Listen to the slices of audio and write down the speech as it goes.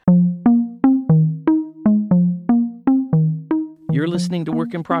You're listening to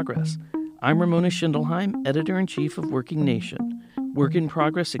Work in Progress. I'm Ramona Schindelheim, Editor-in-Chief of Working Nation. Work in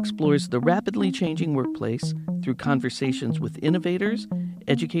Progress explores the rapidly changing workplace through conversations with innovators,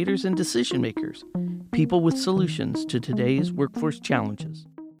 educators, and decision-makers, people with solutions to today's workforce challenges.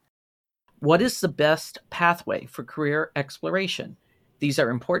 What is the best pathway for career exploration? These are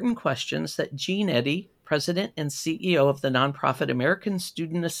important questions that Jean Eddy, President and CEO of the nonprofit American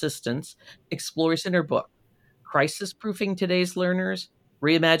Student Assistance, explores in her book, Crisis Proofing Today's Learners,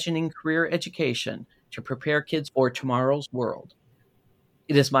 Reimagining Career Education to Prepare Kids for Tomorrow's World.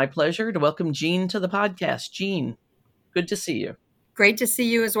 It is my pleasure to welcome Jean to the podcast. Jean, good to see you. Great to see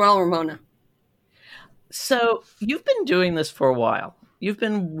you as well, Ramona. So you've been doing this for a while. You've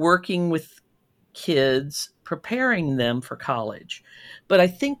been working with kids, preparing them for college. But I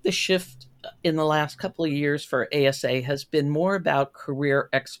think the shift in the last couple of years for ASA has been more about career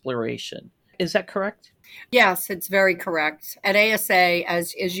exploration. Is that correct? Yes, it's very correct. At ASA,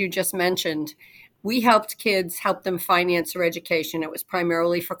 as you just mentioned, we helped kids help them finance their education. It was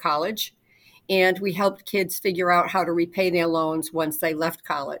primarily for college. And we helped kids figure out how to repay their loans once they left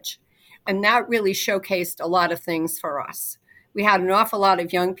college. And that really showcased a lot of things for us. We had an awful lot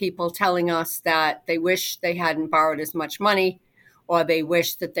of young people telling us that they wish they hadn't borrowed as much money, or they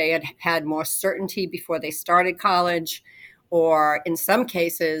wish that they had had more certainty before they started college, or in some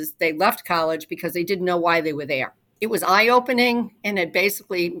cases, they left college because they didn't know why they were there. It was eye-opening, and it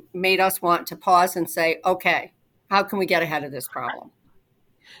basically made us want to pause and say, okay, how can we get ahead of this problem?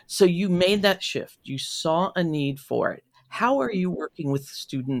 So you made that shift. You saw a need for it. How are you working with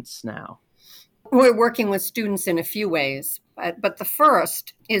students now? We're working with students in a few ways, but the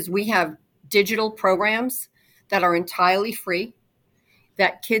first is we have digital programs that are entirely free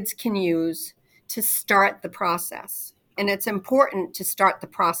that kids can use to start the process. And it's important to start the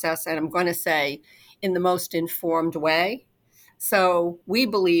process, and I'm going to say, in the most informed way. So I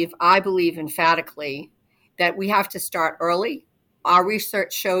believe emphatically that we have to start early. Our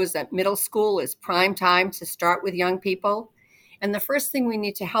research shows that middle school is prime time to start with young people. And the first thing we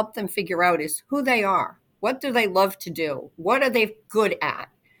need to help them figure out is who they are. What do they love to do? What are they good at?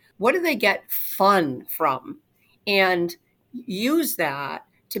 What do they get fun from? And use that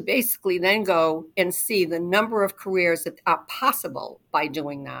to basically then go and see the number of careers that are possible by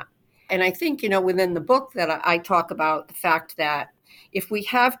doing that. And I think, within the book that I talk about the fact that if we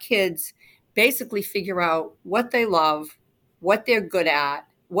have kids basically figure out what they love, what they're good at,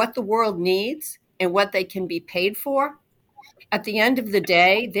 what the world needs, and what they can be paid for, at the end of the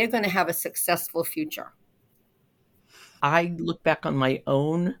day, they're going to have a successful future. I look back on my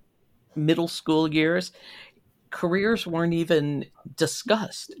own middle school years. Careers weren't even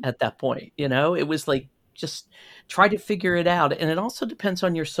discussed at that point. It was like, just try to figure it out. And it also depends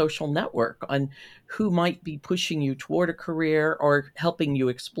on your social network, on who might be pushing you toward a career or helping you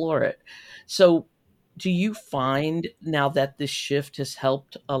explore it. So do you find now that this shift has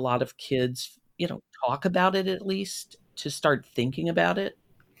helped a lot of kids, talk about it at least, to start thinking about it?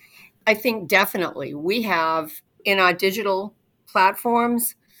 I think definitely. We have in our digital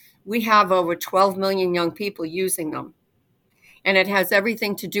platforms, we have over 12 million young people using them. And it has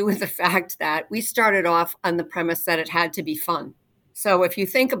everything to do with the fact that we started off on the premise that it had to be fun. So if you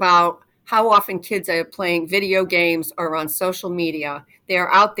think about how often kids are playing video games or on social media,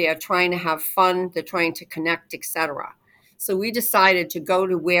 they're out there trying to have fun, they're trying to connect, etc. So we decided to go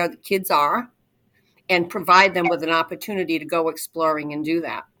to where the kids are and provide them with an opportunity to go exploring and do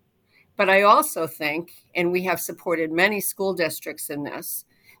that. But I also think, and we have supported many school districts in this,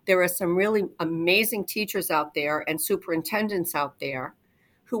 there are some really amazing teachers out there and superintendents out there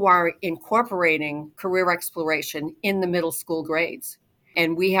who are incorporating career exploration in the middle school grades.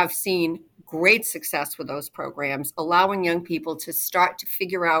 And we have seen great success with those programs, allowing young people to start to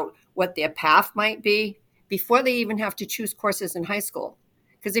figure out what their path might be before they even have to choose courses in high school.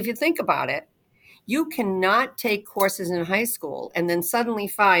 Because if you think about it, you cannot take courses in high school and then suddenly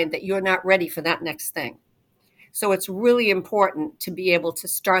find that you're not ready for that next thing. So it's really important to be able to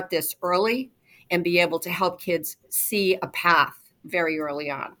start this early and be able to help kids see a path very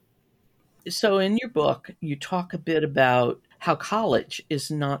early on. So in your book, you talk a bit about how college is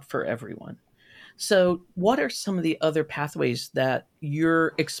not for everyone. So what are some of the other pathways that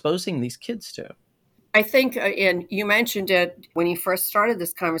you're exposing these kids to? I think, and you mentioned it when you first started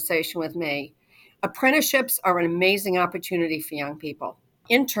this conversation with me, apprenticeships are an amazing opportunity for young people.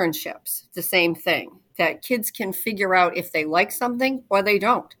 Internships, the same thing, that kids can figure out if they like something or they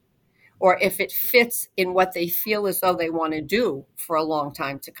don't, or if it fits in what they feel as though they want to do for a long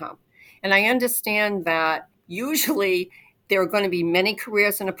time to come. And I understand that usually There are going to be many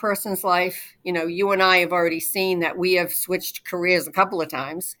careers in a person's life. You know, you and I have already seen that we have switched careers a couple of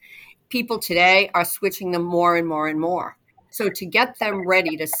times. People today are switching them more and more and more. So to get them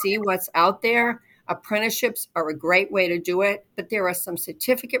ready to see what's out there, apprenticeships are a great way to do it. But there are some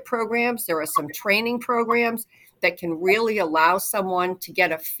certificate programs, there are some training programs that can really allow someone to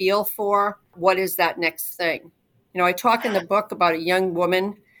get a feel for what is that next thing. You know, I talk in the book about a young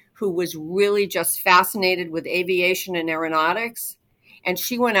woman who was really just fascinated with aviation and aeronautics. And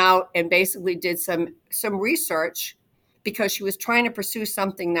she went out and basically did some research because she was trying to pursue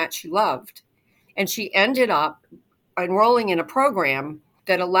something that she loved. And she ended up enrolling in a program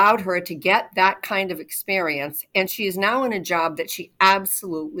that allowed her to get that kind of experience. And she is now in a job that she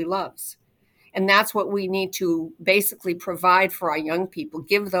absolutely loves. And that's what we need to basically provide for our young people,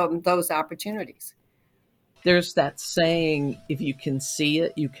 give them those opportunities. There's that saying, if you can see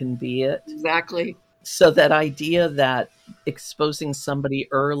it, you can be it. Exactly. So that idea that exposing somebody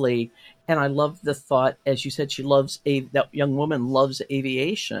early, and I love the thought, as you said, that young woman loves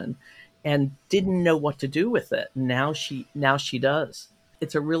aviation and didn't know what to do with it. Now she does.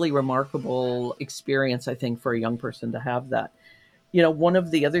 It's a really remarkable experience, I think, for a young person to have that. You know, one of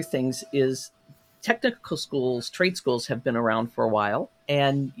the other things is technical schools, trade schools have been around for a while.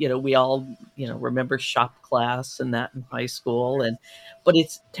 And, you know, we all, remember shop class and that in high school. But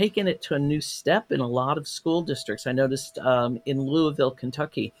it's taken it to a new step in a lot of school districts. I noticed in Louisville,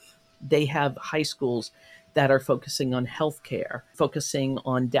 Kentucky, they have high schools that are focusing on healthcare, focusing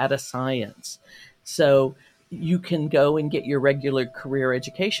on data science. So you can go and get your regular career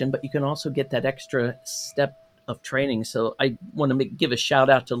education, but you can also get that extra step of training. So I want to give a shout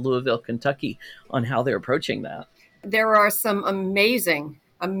out to Louisville, Kentucky on how they're approaching that. There are some amazing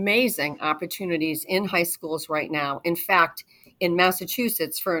opportunities in high schools right now. In fact, in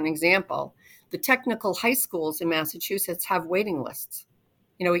Massachusetts, for an example, the technical high schools in Massachusetts have waiting lists.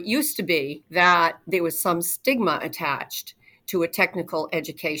 You know, it used to be that there was some stigma attached to a technical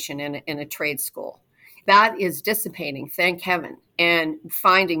education in a trade school. That is dissipating, thank heaven, and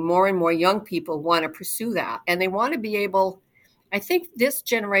finding more and more young people want to pursue that. And they want to be able, I think this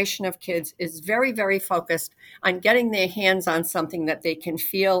generation of kids is very, very focused on getting their hands on something that they can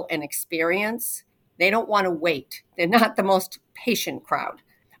feel and experience. They don't want to wait. They're not the most patient crowd.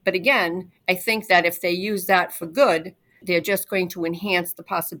 But again, I think that if they use that for good, they're just going to enhance the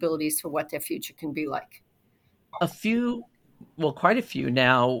possibilities for what their future can be like. Quite a few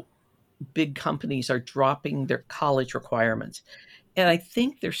now, big companies are dropping their college requirements. And I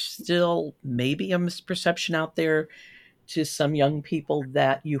think there's still maybe a misperception out there to some young people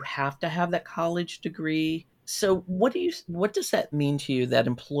that you have to have that college degree. So what does that mean to you that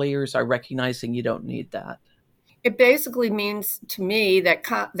employers are recognizing you don't need that? It basically means to me that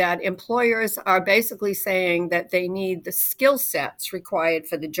that employers are basically saying that they need the skill sets required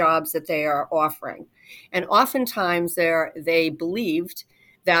for the jobs that they are offering. And oftentimes they believed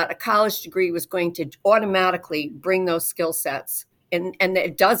that a college degree was going to automatically bring those skill sets, and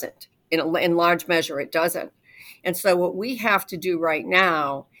it doesn't. In large measure, it doesn't. And so what we have to do right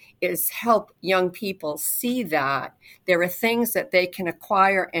now is help young people see that there are things that they can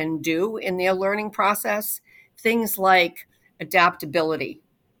acquire and do in their learning process, things like adaptability,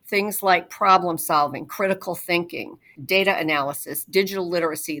 things like problem solving, critical thinking, data analysis, digital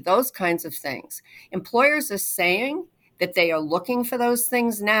literacy, those kinds of things. Employers are saying that they are looking for those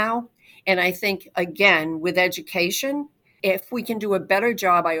things now. And I think, again, with education, if we can do a better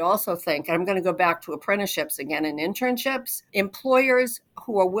job, I also think, and I'm going to go back to apprenticeships again and internships, employers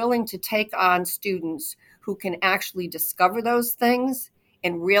who are willing to take on students who can actually discover those things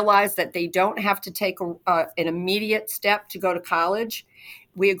and realize that they don't have to take an immediate step to go to college,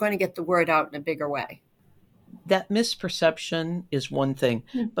 we are going to get the word out in a bigger way. That misperception is one thing,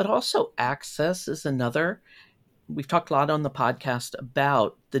 but also access is another. We've talked a lot on the podcast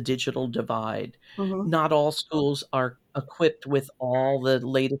about the digital divide. Mm-hmm. Not all schools are equipped with all the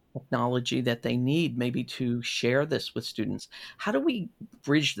latest technology that they need maybe to share this with students. How do we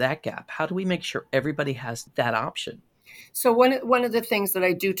bridge that gap? How do we make sure everybody has that option? So one of the things that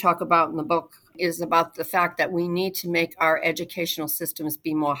I do talk about in the book is about the fact that we need to make our educational systems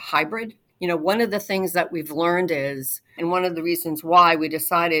be more hybrid. You know, one of the things that we've learned is, and one of the reasons why we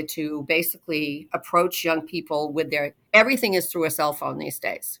decided to basically approach young people with everything is through a cell phone these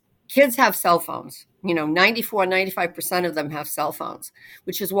days. Kids have cell phones. You know, 95% of them have cell phones,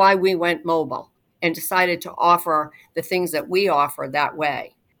 which is why we went mobile and decided to offer the things that we offer that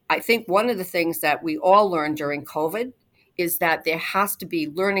way. I think one of the things that we all learned during COVID is that there has to be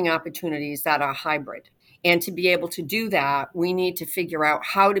learning opportunities that are hybrid. And to be able to do that, we need to figure out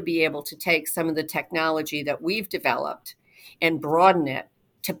how to be able to take some of the technology that we've developed and broaden it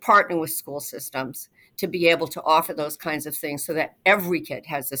to partner with school systems to be able to offer those kinds of things so that every kid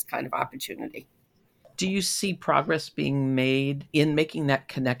has this kind of opportunity. Do you see progress being made in making that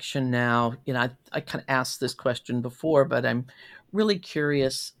connection now? I kind of asked this question before, but I'm really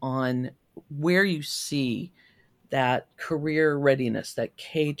curious on where you see that career readiness, that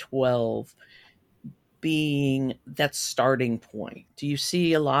K-12 being that starting point. Do you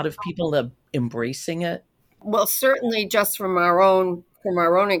see a lot of people embracing it? Well, certainly just from our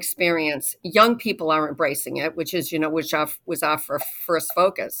own experience, young people are embracing it, which is, which was our first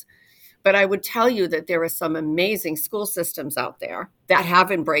focus. But I would tell you that there are some amazing school systems out there that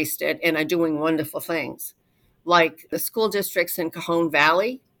have embraced it and are doing wonderful things. Like the school districts in Cajon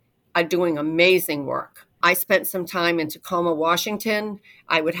Valley are doing amazing work. I spent some time in Tacoma, Washington.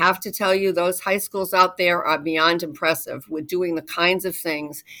 I would have to tell you those high schools out there are beyond impressive with doing the kinds of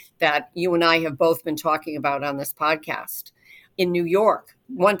things that you and I have both been talking about on this podcast. In New York,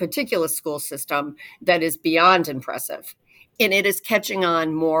 one particular school system that is beyond impressive, and it is catching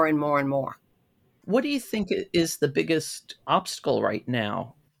on more and more and more. What do you think is the biggest obstacle right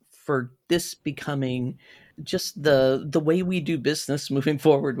now for this becoming just the way we do business moving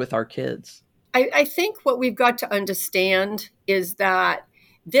forward with our kids? I think what we've got to understand is that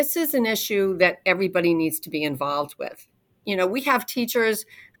this is an issue that everybody needs to be involved with. We have teachers,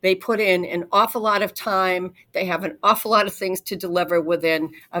 they put in an awful lot of time, they have an awful lot of things to deliver within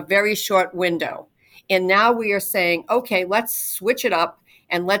a very short window. And now we are saying, okay, let's switch it up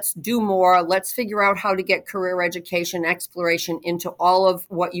and let's do more. Let's figure out how to get career education exploration into all of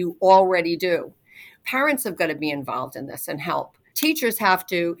what you already do. Parents have got to be involved in this and help. Teachers have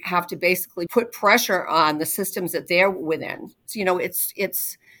to basically put pressure on the systems that they're within. So,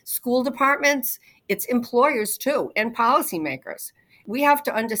 it's school departments, it's employers too, and policymakers. We have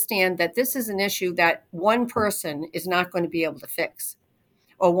to understand that this is an issue that one person is not going to be able to fix,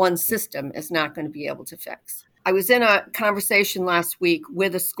 or one system is not going to be able to fix. I was in a conversation last week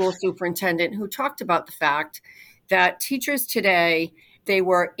with a school superintendent who talked about the fact that teachers today, they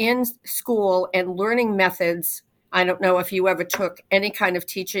were in school and learning methods. I don't know if you ever took any kind of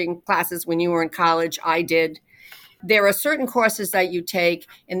teaching classes when you were in college. I did. There are certain courses that you take,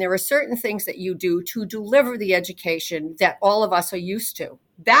 and there are certain things that you do to deliver the education that all of us are used to.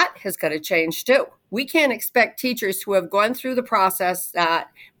 That has got to change too. We can't expect teachers who have gone through the process that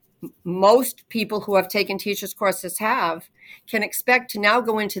most people who have taken teachers courses can expect to now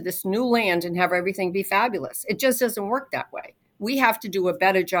go into this new land and have everything be fabulous. It just doesn't work that way. We have to do a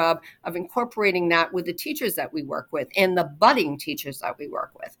better job of incorporating that with the teachers that we work with and the budding teachers that we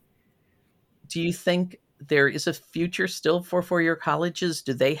work with. Do you think there is a future still for four-year colleges?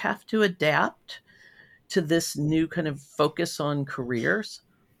 Do they have to adapt to this new kind of focus on careers?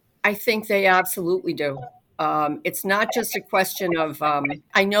 I think they absolutely do. It's not just a question of,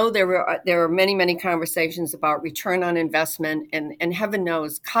 I know there are many, many conversations about return on investment, and heaven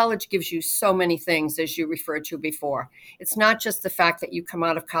knows college gives you so many things, as you referred to before. It's not just the fact that you come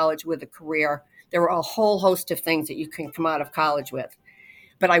out of college with a career. There are a whole host of things that you can come out of college with.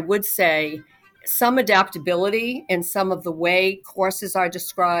 But I would say some adaptability in some of the way courses are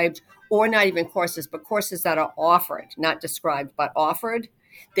described, or not even courses, but courses that are offered, not described, but offered.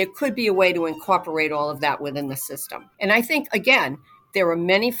 There could be a way to incorporate all of that within the system. And I think, again, there are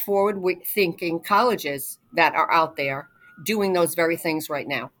many forward-thinking colleges that are out there doing those very things right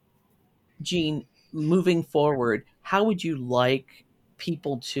now. Jean, moving forward, how would you like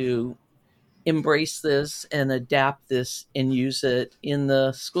people to embrace this and adapt this and use it in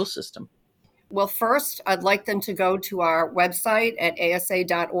the school system? Well, first, I'd like them to go to our website at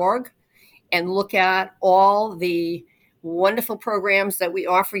asa.org and look at all the wonderful programs that we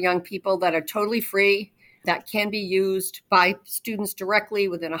offer young people that are totally free, that can be used by students directly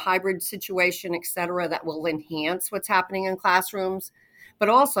within a hybrid situation, et cetera, that will enhance what's happening in classrooms. But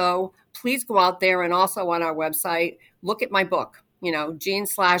also, please go out there and also on our website, look at my book,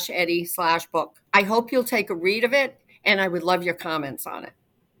 Jean/Eddie/book. I hope you'll take a read of it, and I would love your comments on it.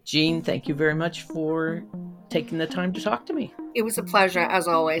 Jean, thank you very much for taking the time to talk to me. It was a pleasure, as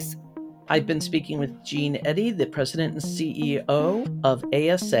always. I've been speaking with Jean Eddy, the president and CEO of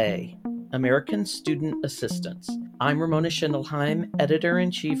ASA, American Student Assistance. I'm Ramona Schindelheim,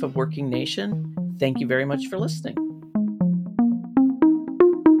 editor-in-chief of Working Nation. Thank you very much for listening.